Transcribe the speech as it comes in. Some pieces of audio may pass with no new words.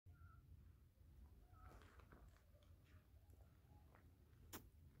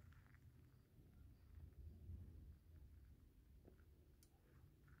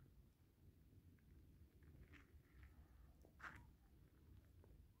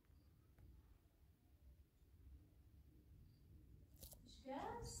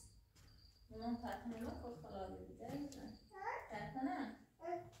است اون تحتنه خود خلاده بیده تحتنه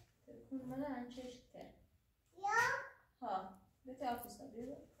تکون مده انچشته ها بته آفیسا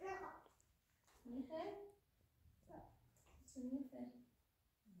بیده میخه؟ میخه؟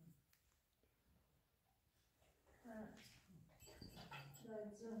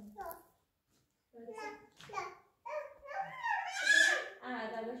 لازم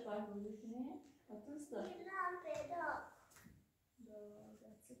دلش باید بودشونه حتیست دار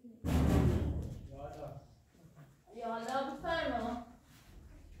یالا بفرما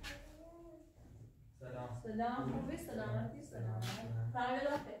سلام خوبی سلامتی سلامت فرمی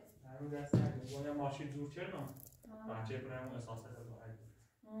داخل همین دست نکنیم باید ماشین دور چرا بچه برای اون احساسه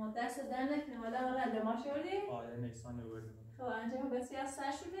باید دست در نکنیم حالا رنده ما شدی؟ آره نیسان رو بردیم خب انجام بسی از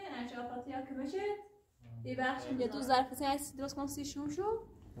سر شده انجام آفاتی ها که بشه دی بخشیم یه دو ظرفتی هستی درست کن سیشون شو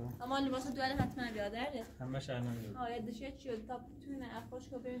اما لباس دوال حتما بیادره همه شهر نمیاد یه دشه چی تا توی افراش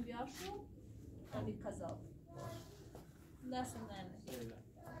که بریم بیار شو همین قضا دست در نکنیم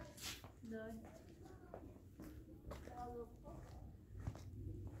دای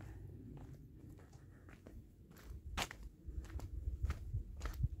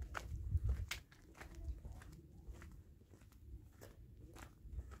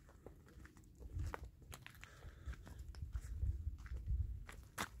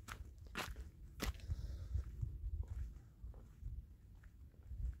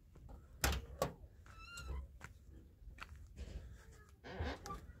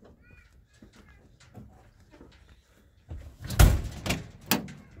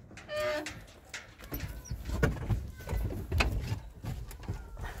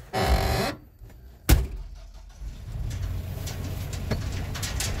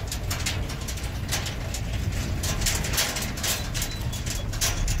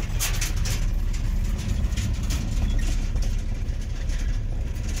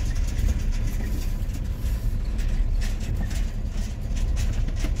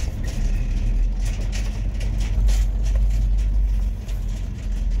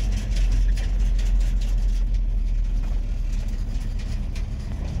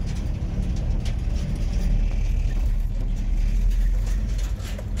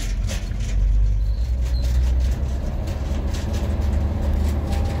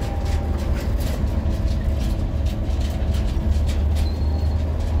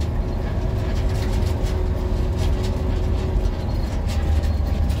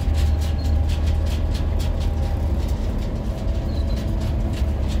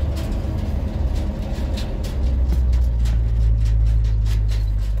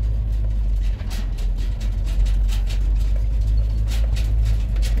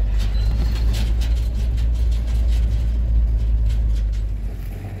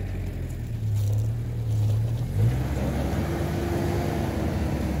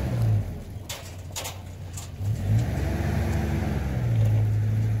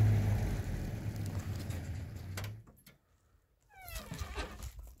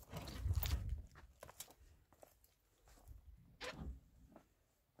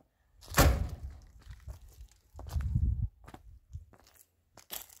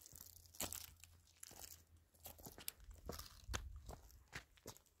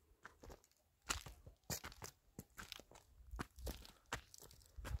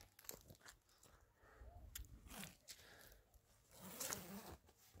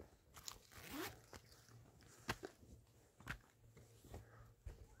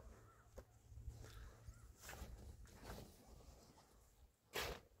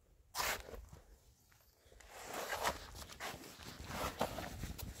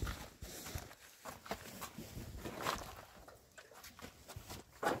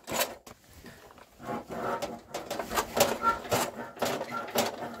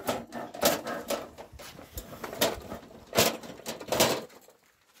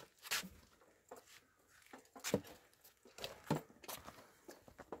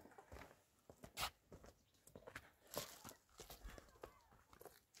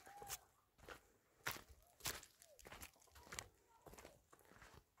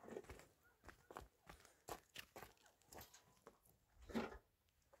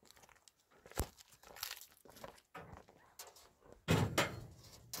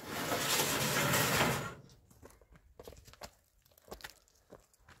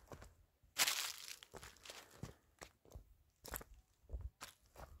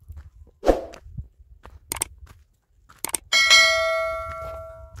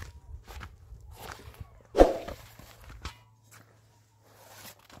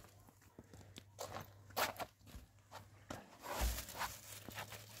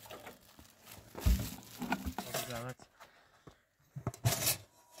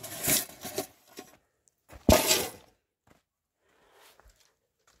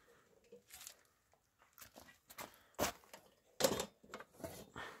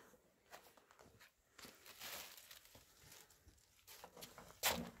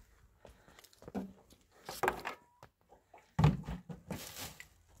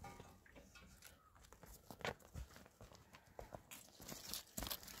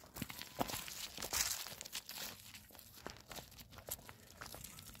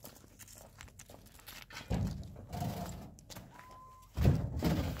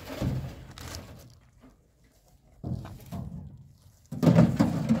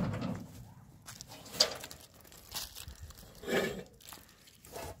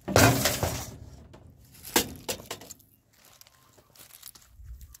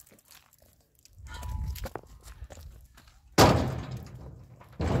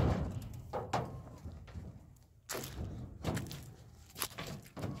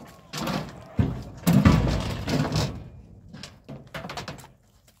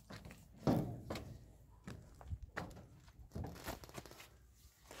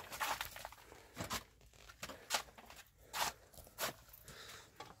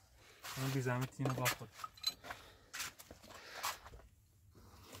من بی زحمت اینو باخد.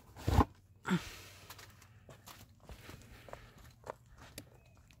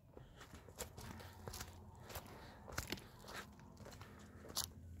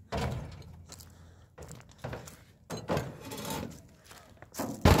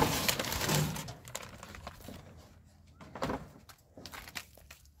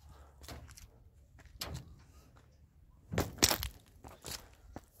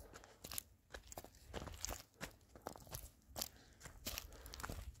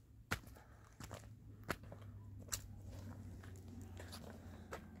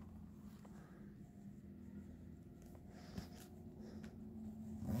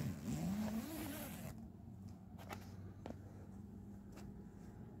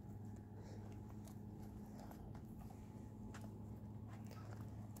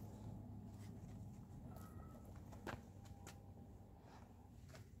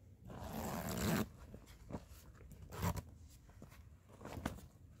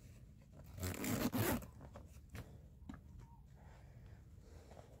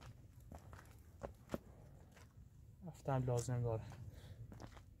 رفتن لازم داره.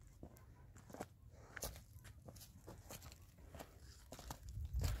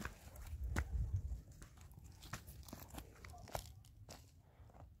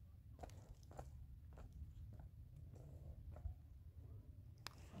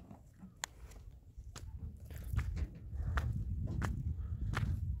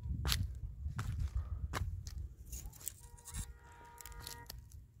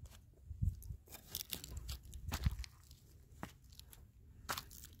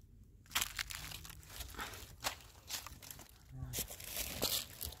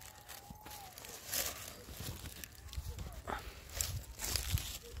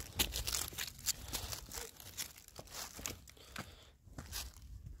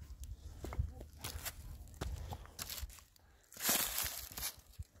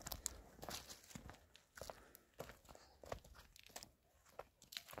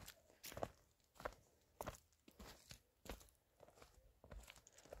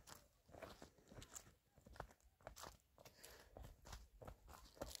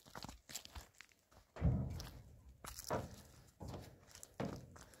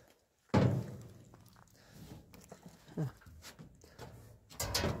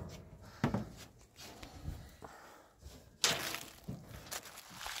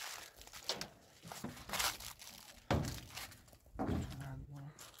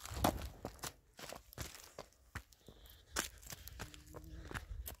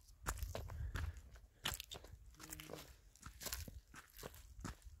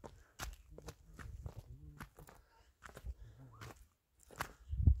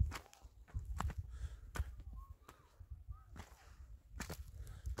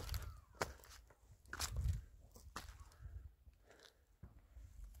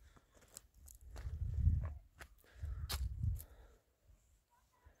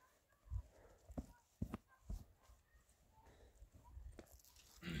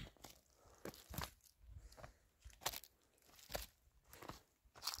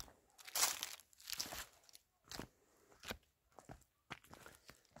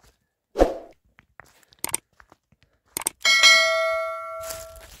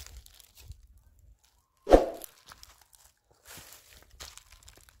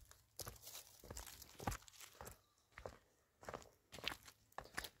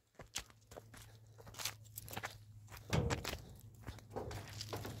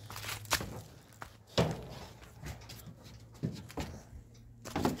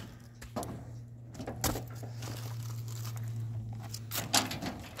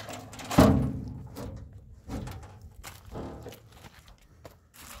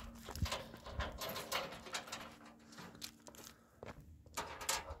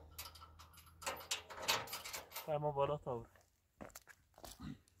 ما بالا تا بود.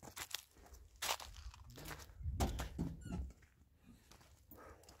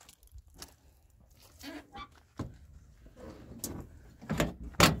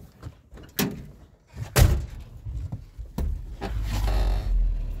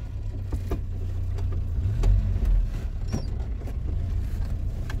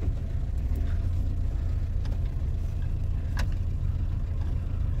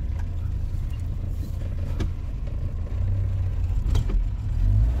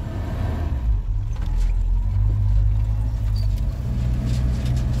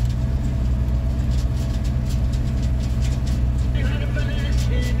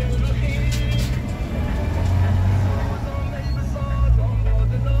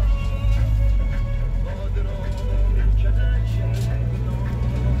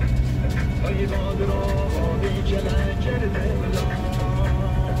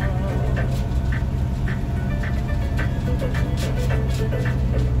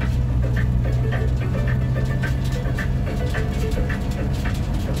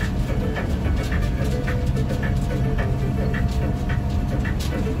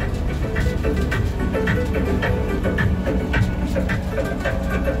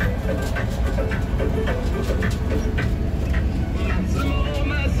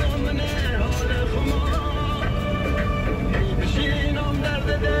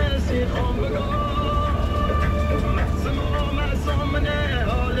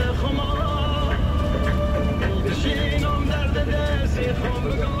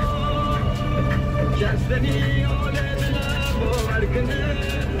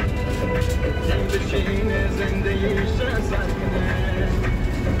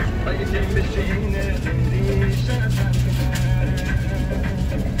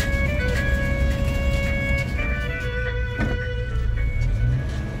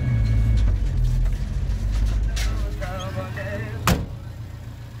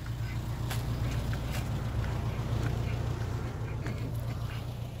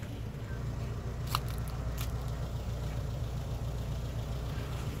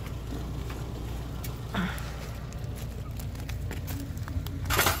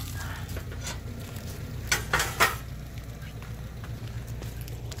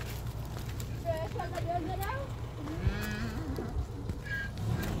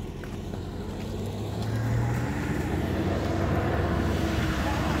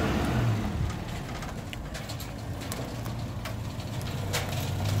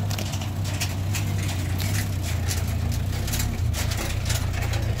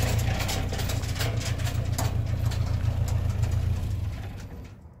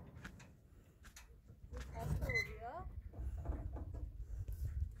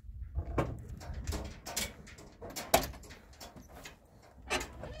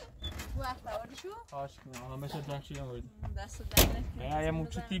 خواهش کنم همه شد جان چی آوردی؟ دست در نکنه یه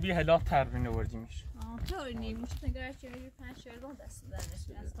موچو تیبی هلاف تربین آوردیمش طوری نیم موچو نگرش چه میگه 5 شردون دست در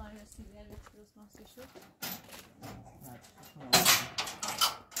نکنه از خواهی رسیدی یه درست ماستی شد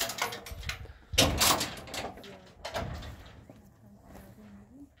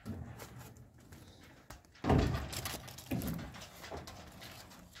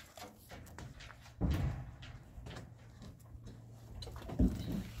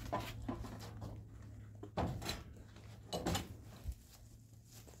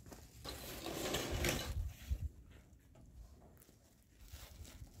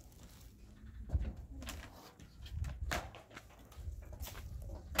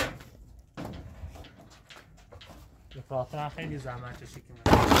افراطا خیلی زحمت کشی کنه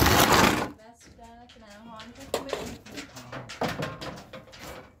بس در نکنه ها هم که خوبه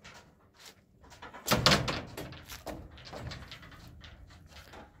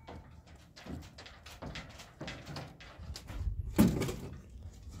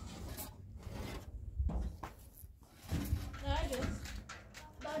نرگس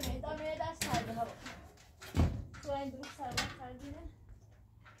دامه دست کرده ها تو این درست سربت کردینه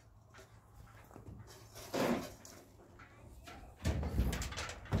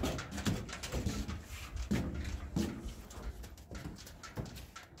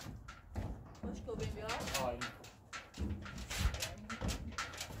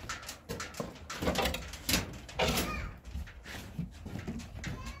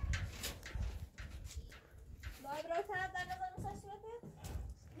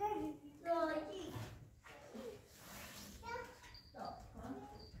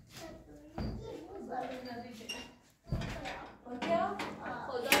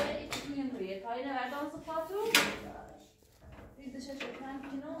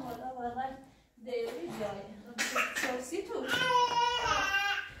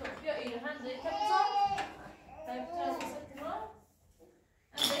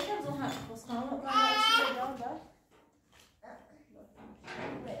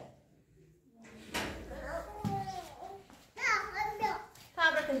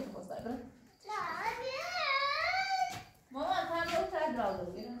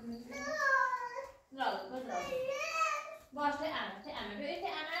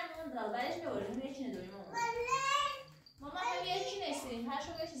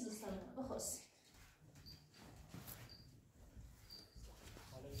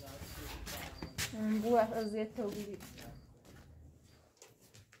بوه ازیت توبیدی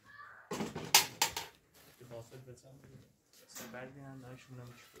باسط بزن بردینن نایشون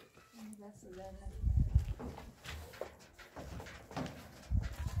نمیشه دست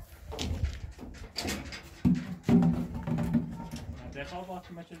در دخواه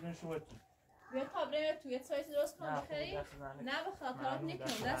باقی ما چیزون شورتی بیا تابره توی سایت درست کن بخری؟ نه بخواه کارات نکن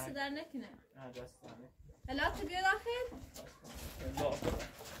دست در نکنه نه دست در نکنه الات بیا داخل؟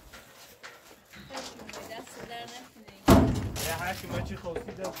 دست در نکنه یه هرکی ما چی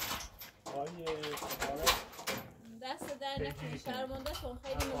خوصی دست دست در نکنه شرمانده کن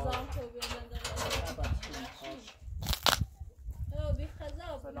خیلی نظام توبیه نداره بی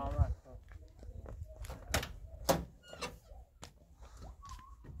خضا سلامت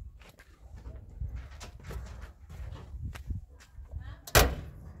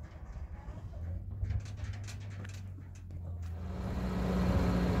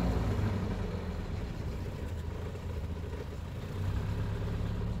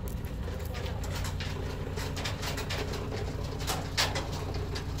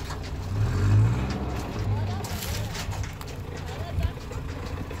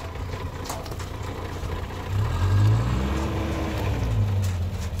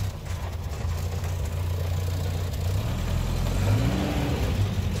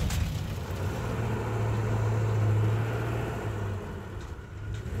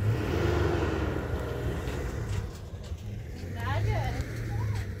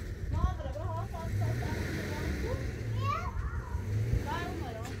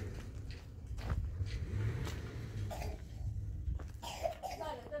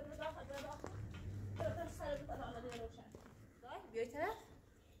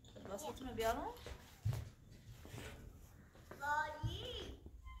تونو بیارم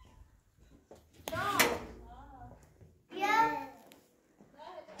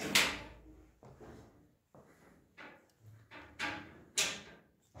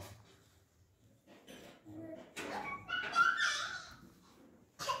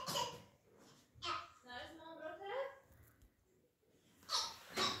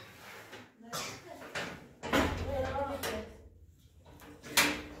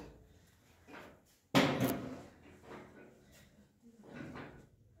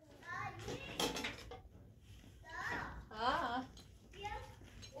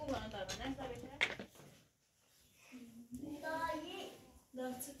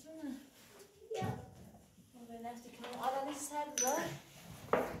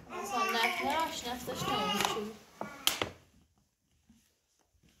نفتش تموم شد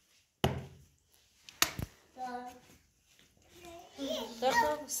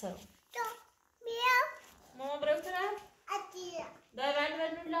دختر بسر ماما برای طرف دای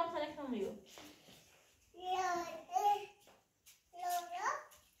ولی نولام تنک نمیو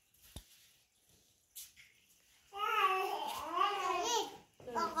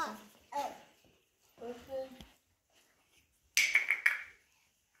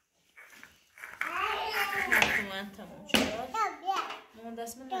تموم شد مامان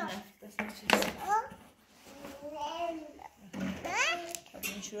دست من نفت دست چیز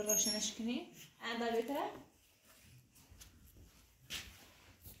این شروع روشنش کنی اندر بیتر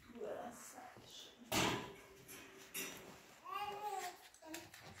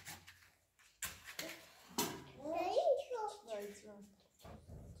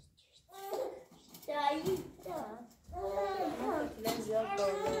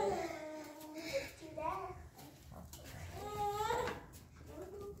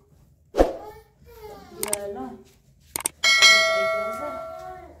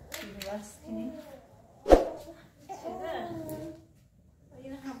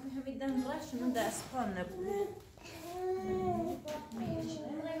شنو دست پام نبود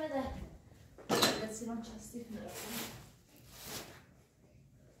میشینم نمیده بسیران چستیف نرفتم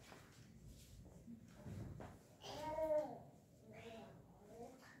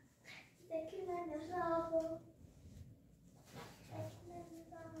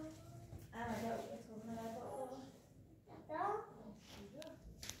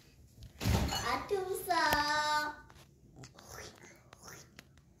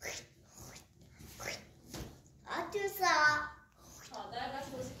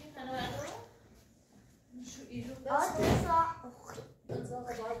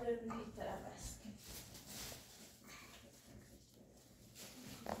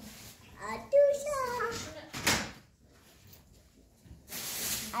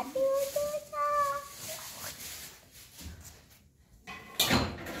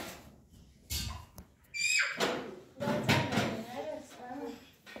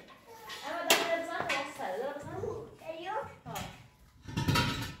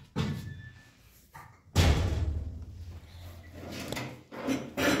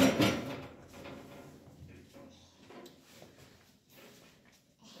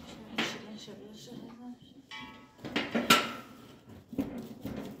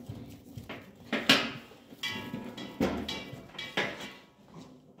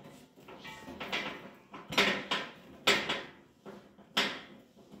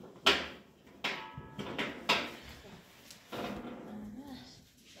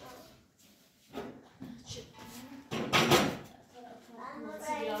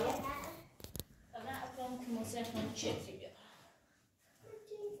چیزی بیار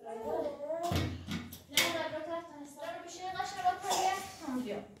نه در دو طرف تنسترا رو بشه قشنگ با پریه هم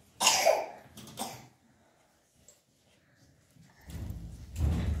بیار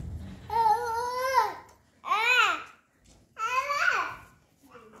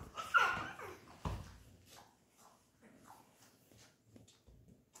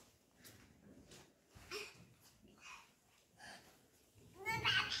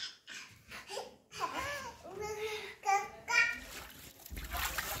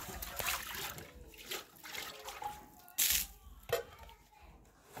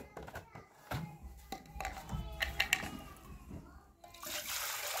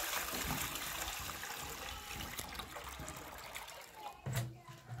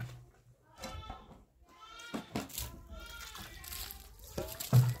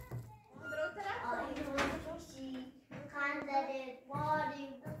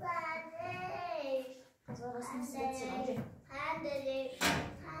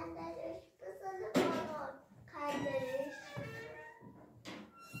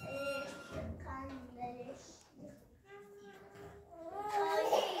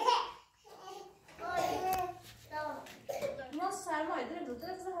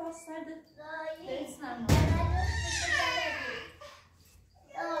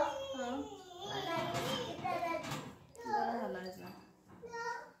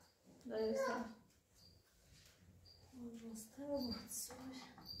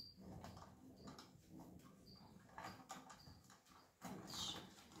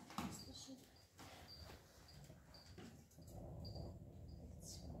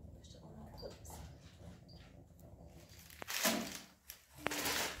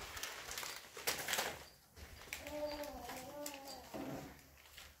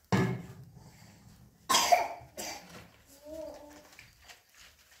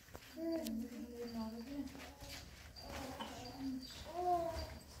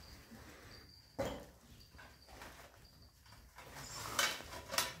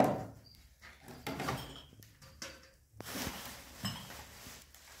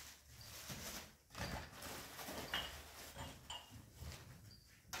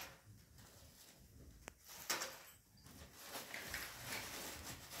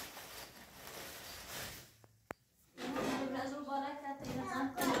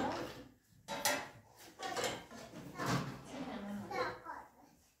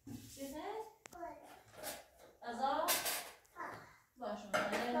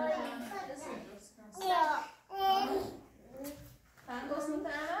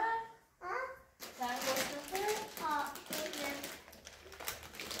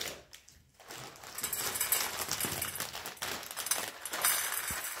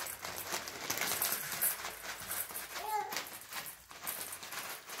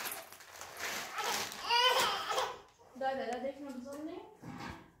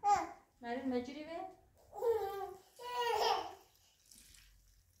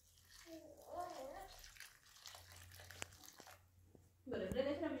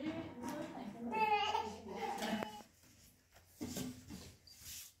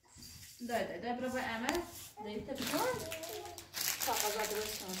ده برای عمل دیت بکن کاغذ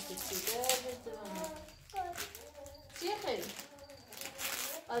درست کنم سیده چیه خیلی؟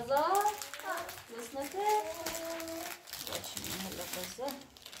 آزاد؟ لسنته؟ باشیم هلا قصه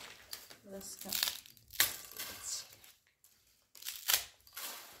لسکن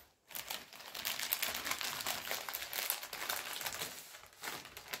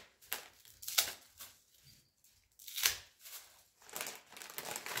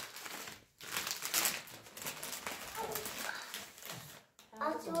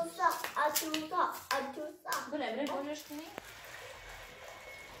بله بونش کنی؟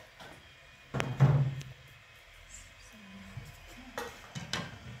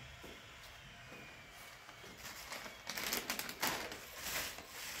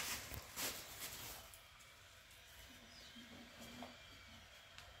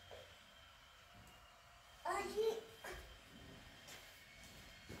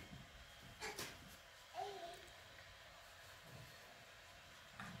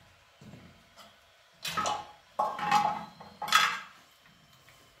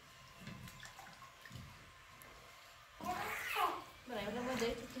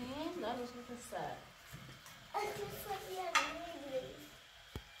 Sad. I just want to be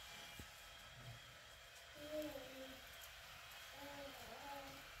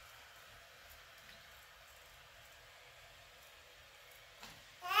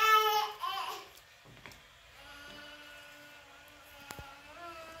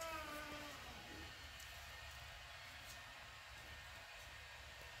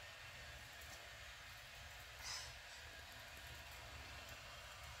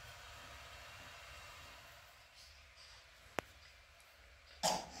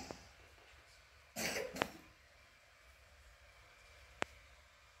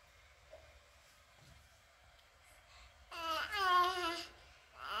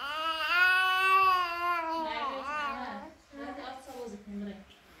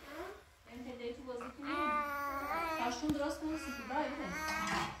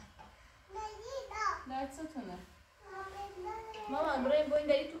Mama, برای با این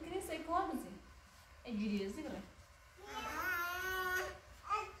داری تو کنی کار بزن. اجیری ازی برای.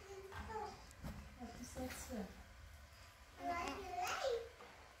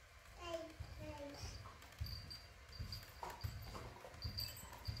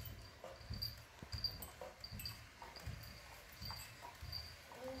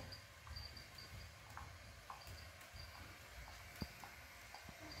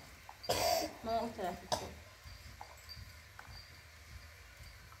 ما اون طرفی کن.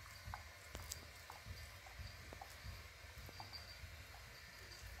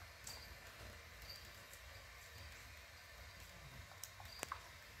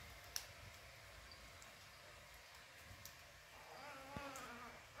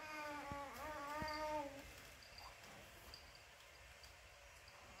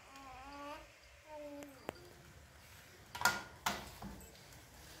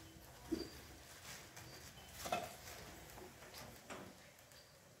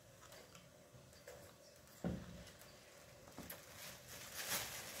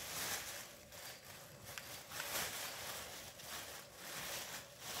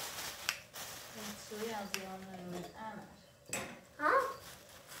 سوی از یان روی امر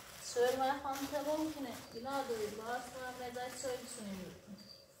سوی باید خانم تبا میکنه اینا دوی باید کنم ندای سوی بسونیم بکنم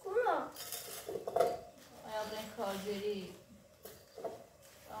کلا آیا برین کارگری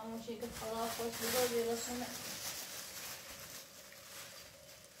همون چی که خدا خوش بگاه بیرسونه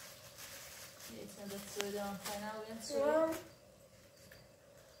یک سندت سوی دارم خیلی نبودیم سوی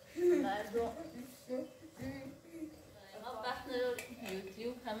مردم وقت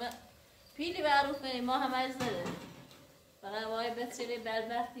یوتیوب همه پیلی معروفه ما همه از نده فقط وای بسیاری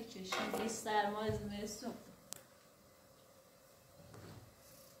بدبختی چشم این سرمای زمستون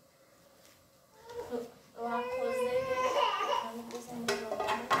و هم خوزه همه بزن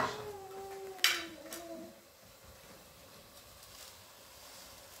بزنش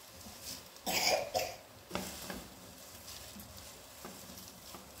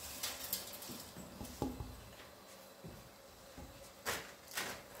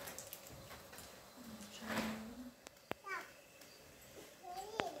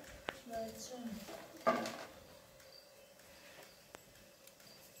That's right.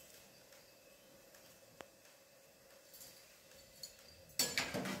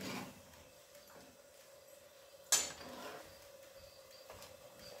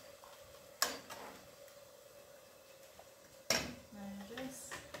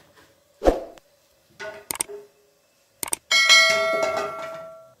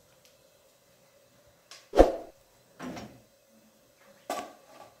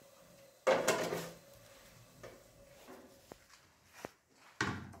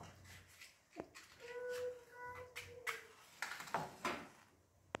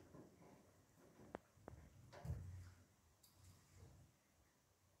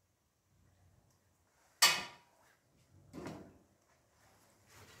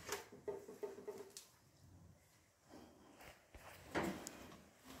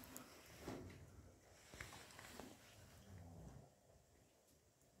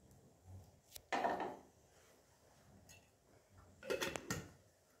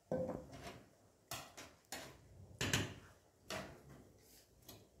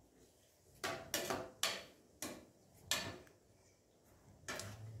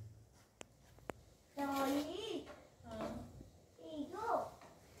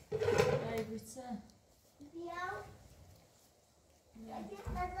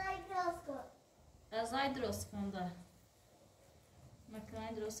 مکای درست کن ده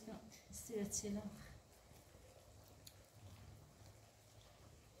مکای درست کن استرچیلم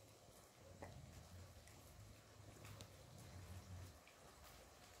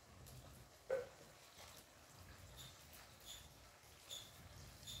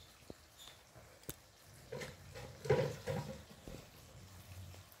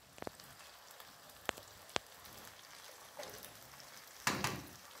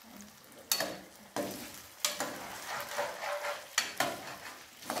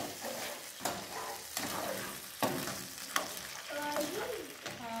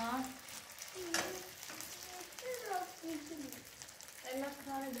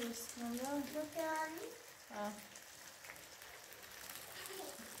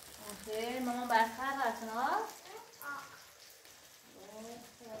اوکی مامان برخر رفتن ها؟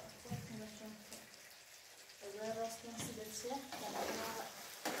 بذار راست کنسی به چیه؟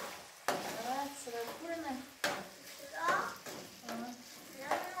 سرا کنه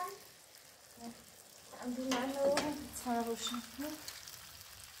هم دو من رو تنه روشن کنه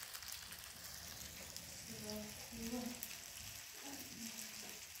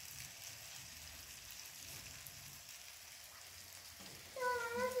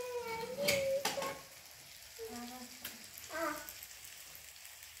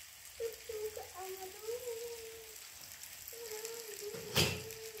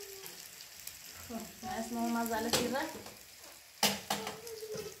اسمه مزاله كده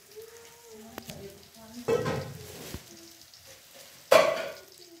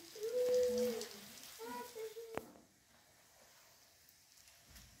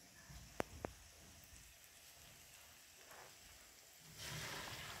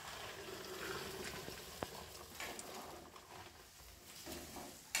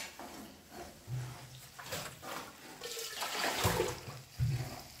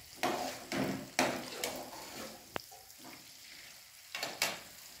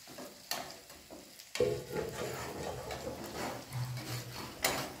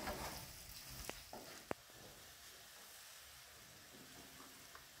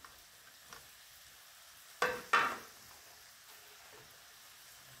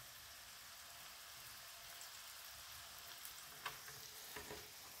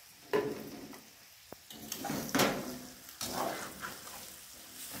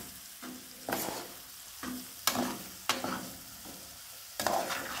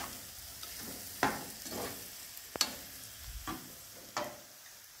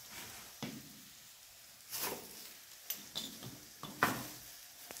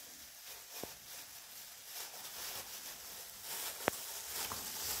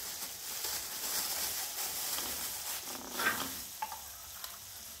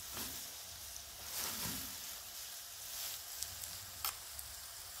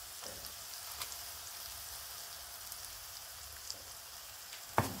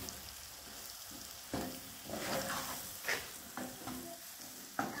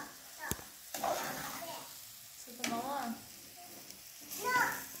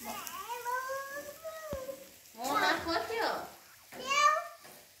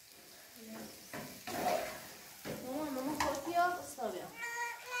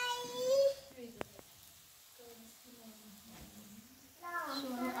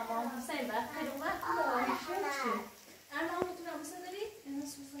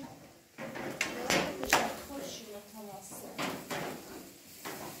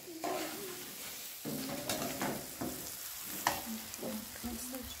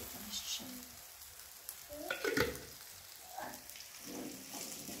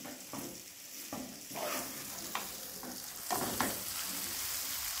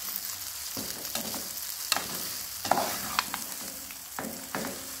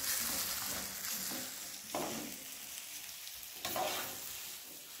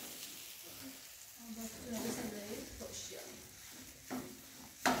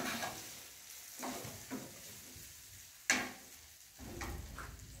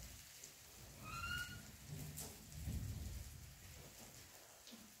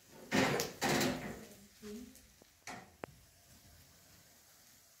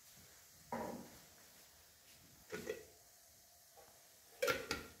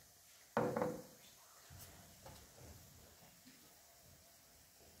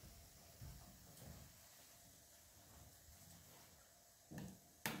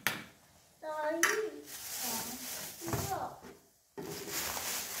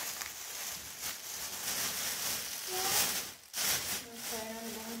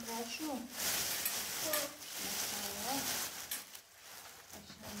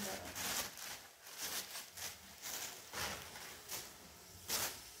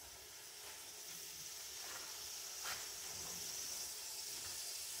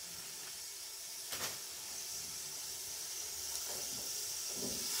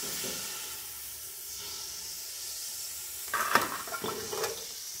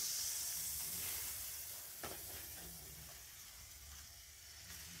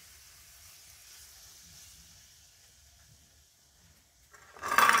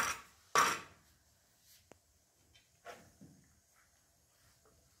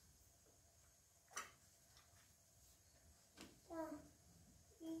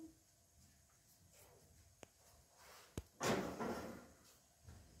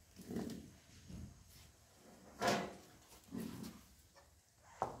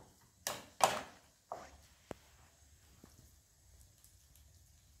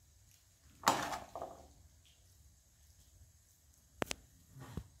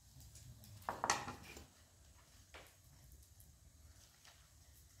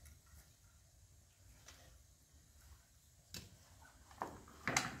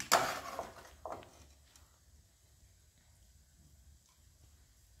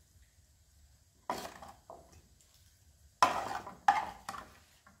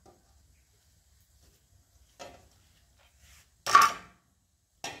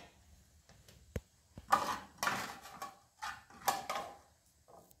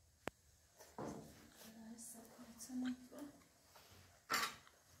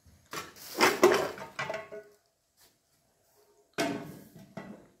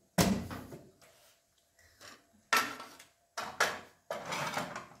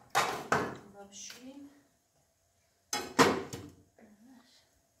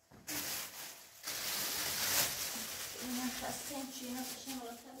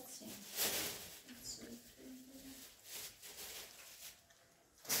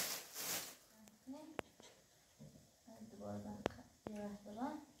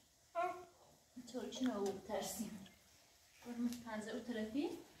دارن طوری که نبود ترسیم برم پنزه او طرفی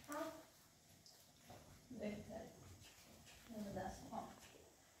بهتر دست ها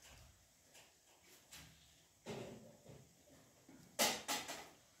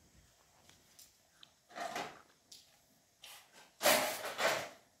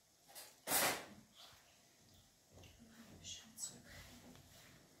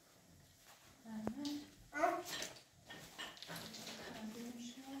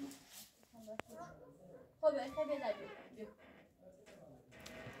خب بهتر بیادر بیادر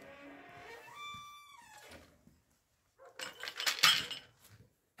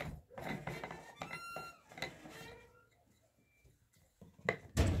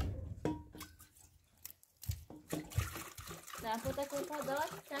Nah, puta culpa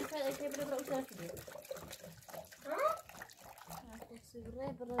dot, kan kan ik heb er ook zelf gedaan. Ja, ik zie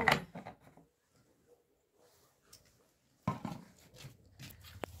er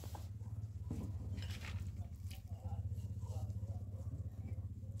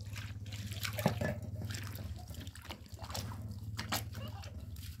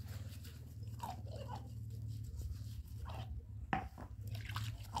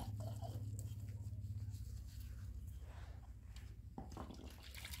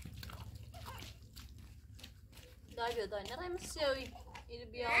Dai, dai, non è messo il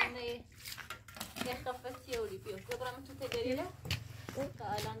bione che sta facendo di più. Dovremmo tutte vedere.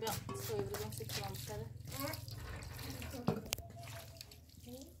 Dai, l'abbiamo messo il non si chiama.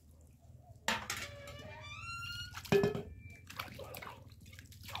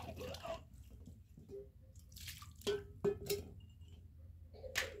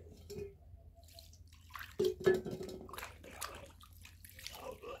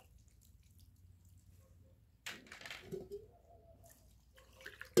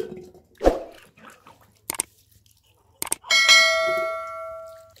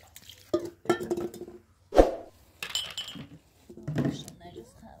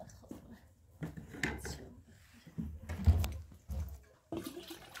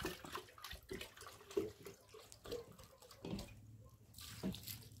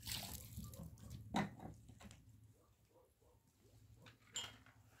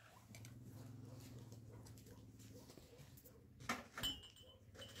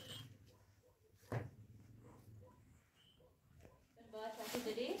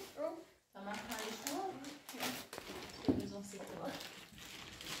 Jadi, sama kali itu, kita bisa sikat.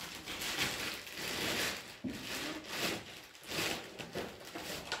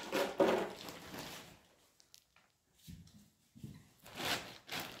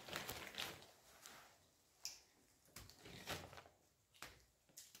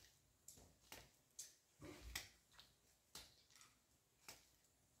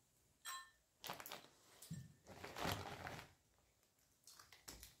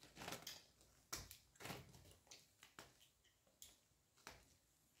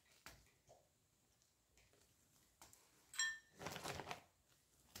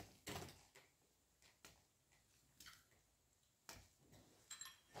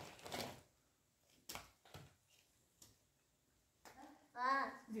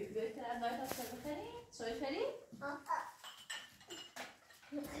 بهتر باید هسته بخری؟ سوی خری؟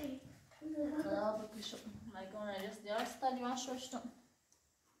 خدا بکشم مگه نجس دیار ستا دیوان شوشتم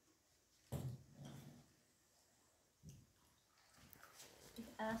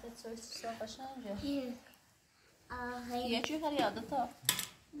الان سوی سوی قشنگ یه چی خری یا دوتا؟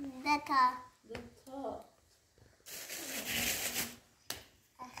 دوتا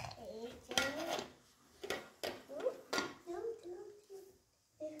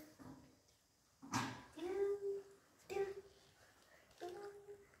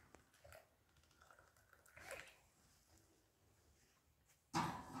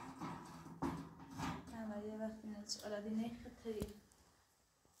على دي خطري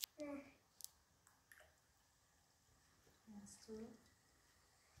نستو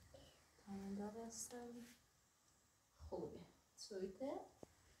تمام داره استوی خوبه سویته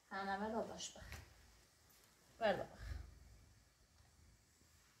همه داداش بخ برده بخ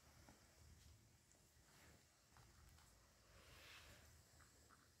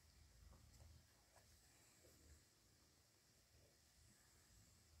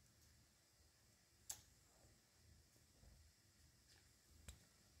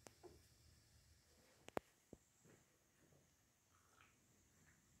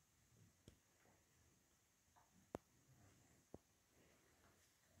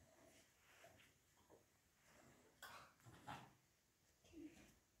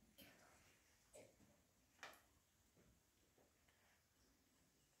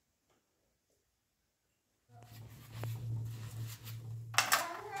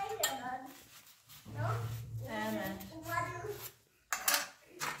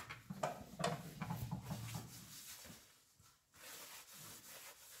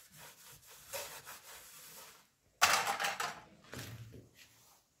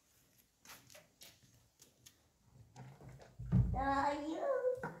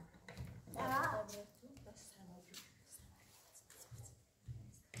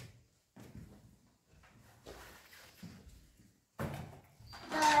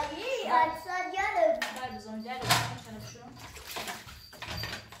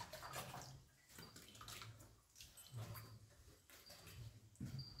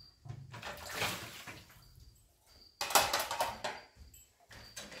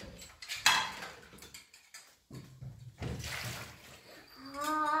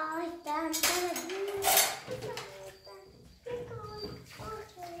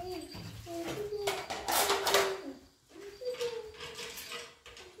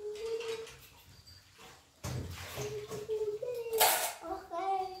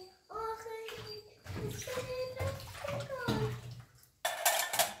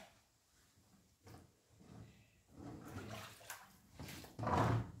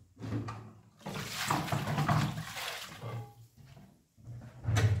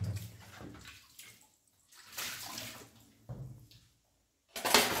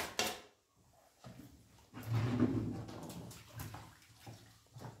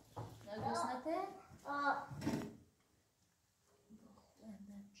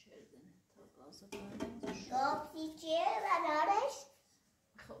گفتی چیه برارش؟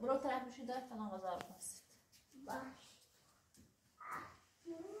 خب برو طرف بشی دار فلان غذا رو پسید باش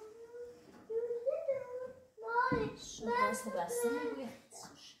شد دست بسته میگوید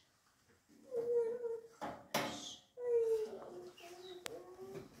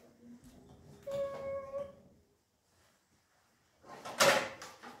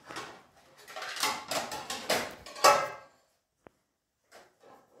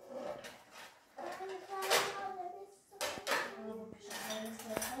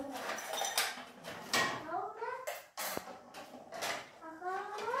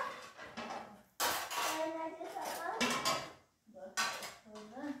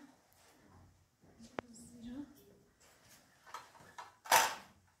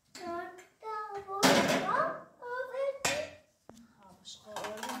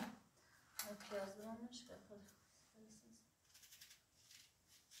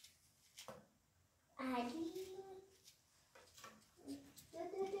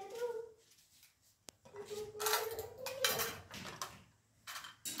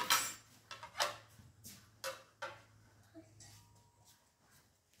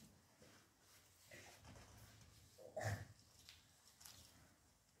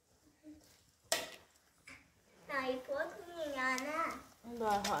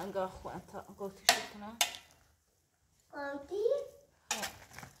ها engulf انت قلتي شفتنا قلتي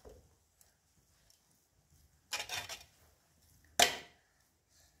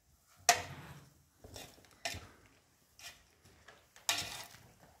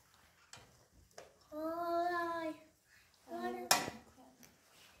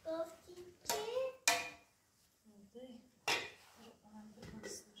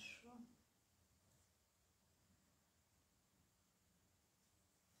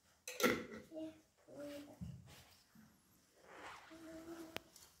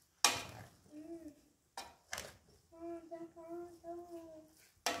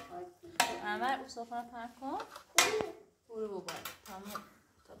عمل اصافا پرک کن برو بابا تمام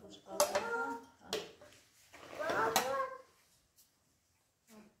تا باش قابل کن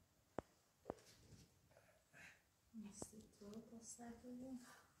نیستی تو پستر بگیم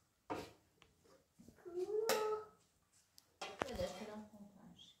بده کنم کن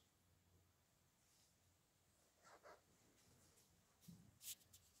پرش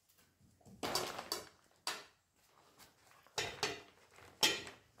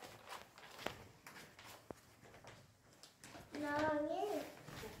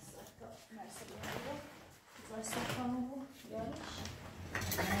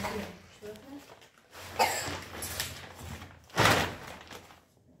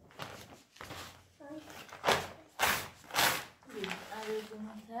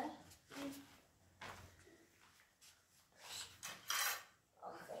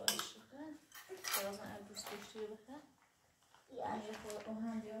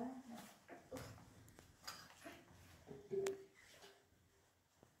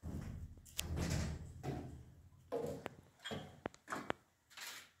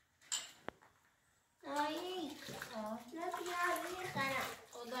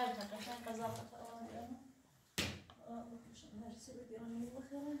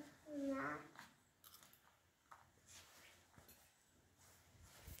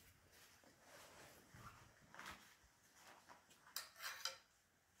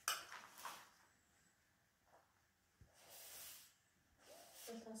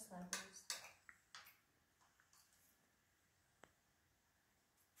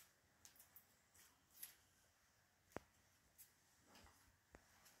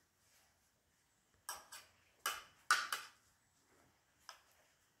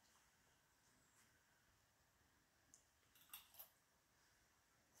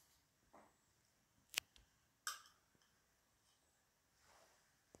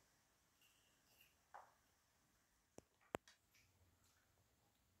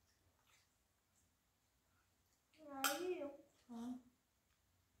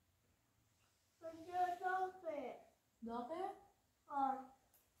داغه؟ آه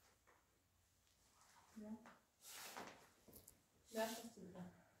نه درست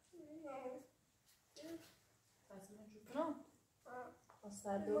بودم فصل جوتنا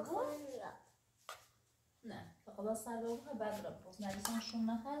سر دوم نه فقط سر دوم بعد را پس نریسان شون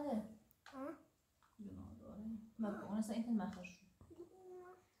نخرده گناه داره مکه اون اصلا این مخش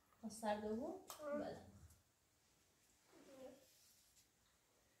پس سر دوم بله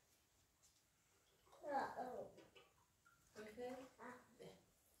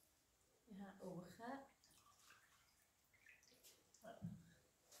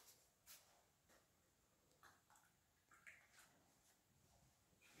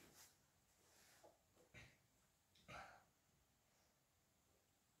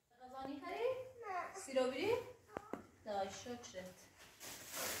رو بری؟ دای شکرت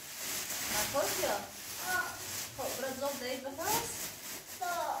نخوش یا؟ خب برای زوب دایید بخواست؟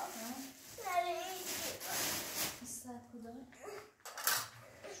 استاد کدام؟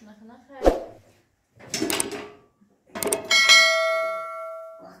 شو نخیر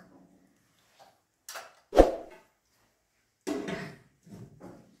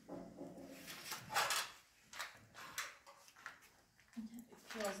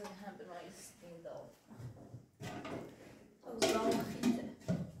لازم هم به مایستین دار اوزام خیده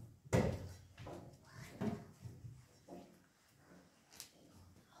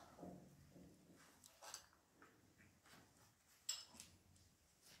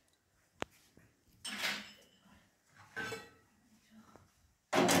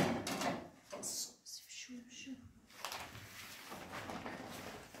شو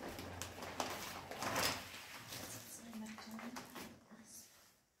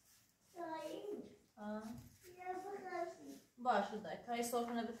باشه دای تا این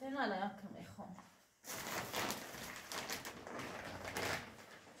صبحونه بفرین الان کم میخوام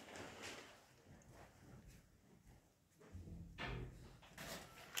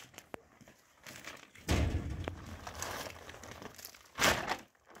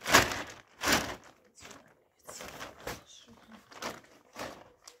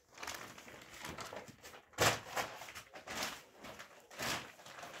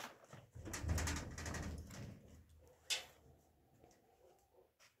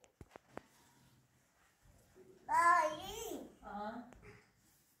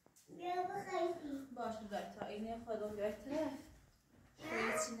باشه دای تا اینه خودم بهتره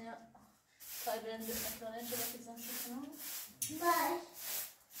شویه چینه تای برنده اکرانه شده که زن شکنم باش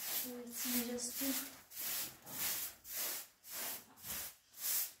شویه چینه جستو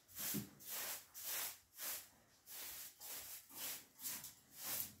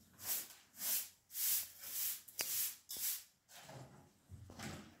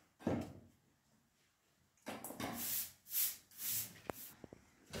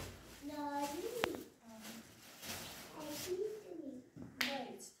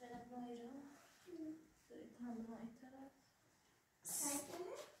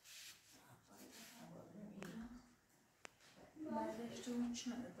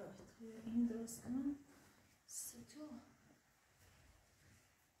چند دارد این درست کنم ستو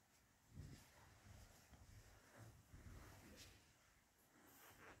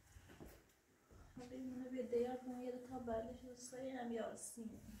حالا اینو به دیار کنم یه تا بردش دوستایی هم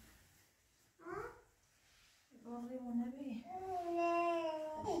یارسیم باقی مونه بی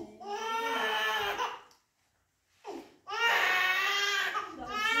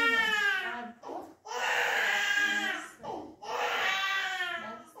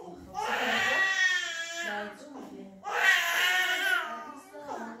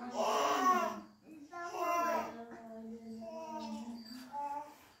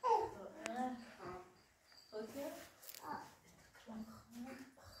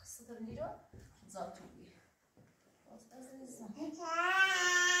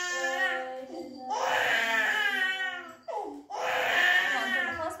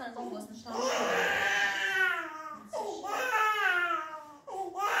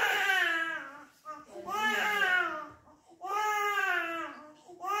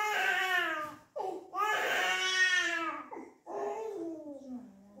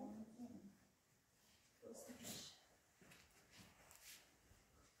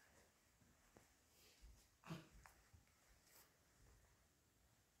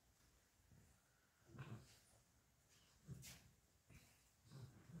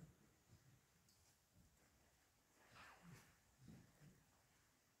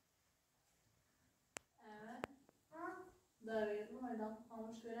داره رو مردم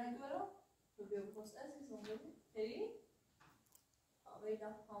خاموش برنگ برو تو بیا بخواست عزیزم ببین هری آقای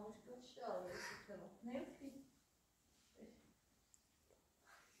دم خاموش بشه آقای سکرم نمیفتی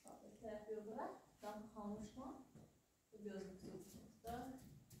آقای طرف بیا برن دم خاموش کن تو بیا زکتو داره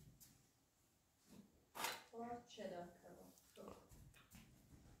باید چه دم کرد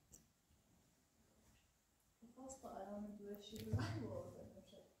بخواست با آرام دوشی بزن بارده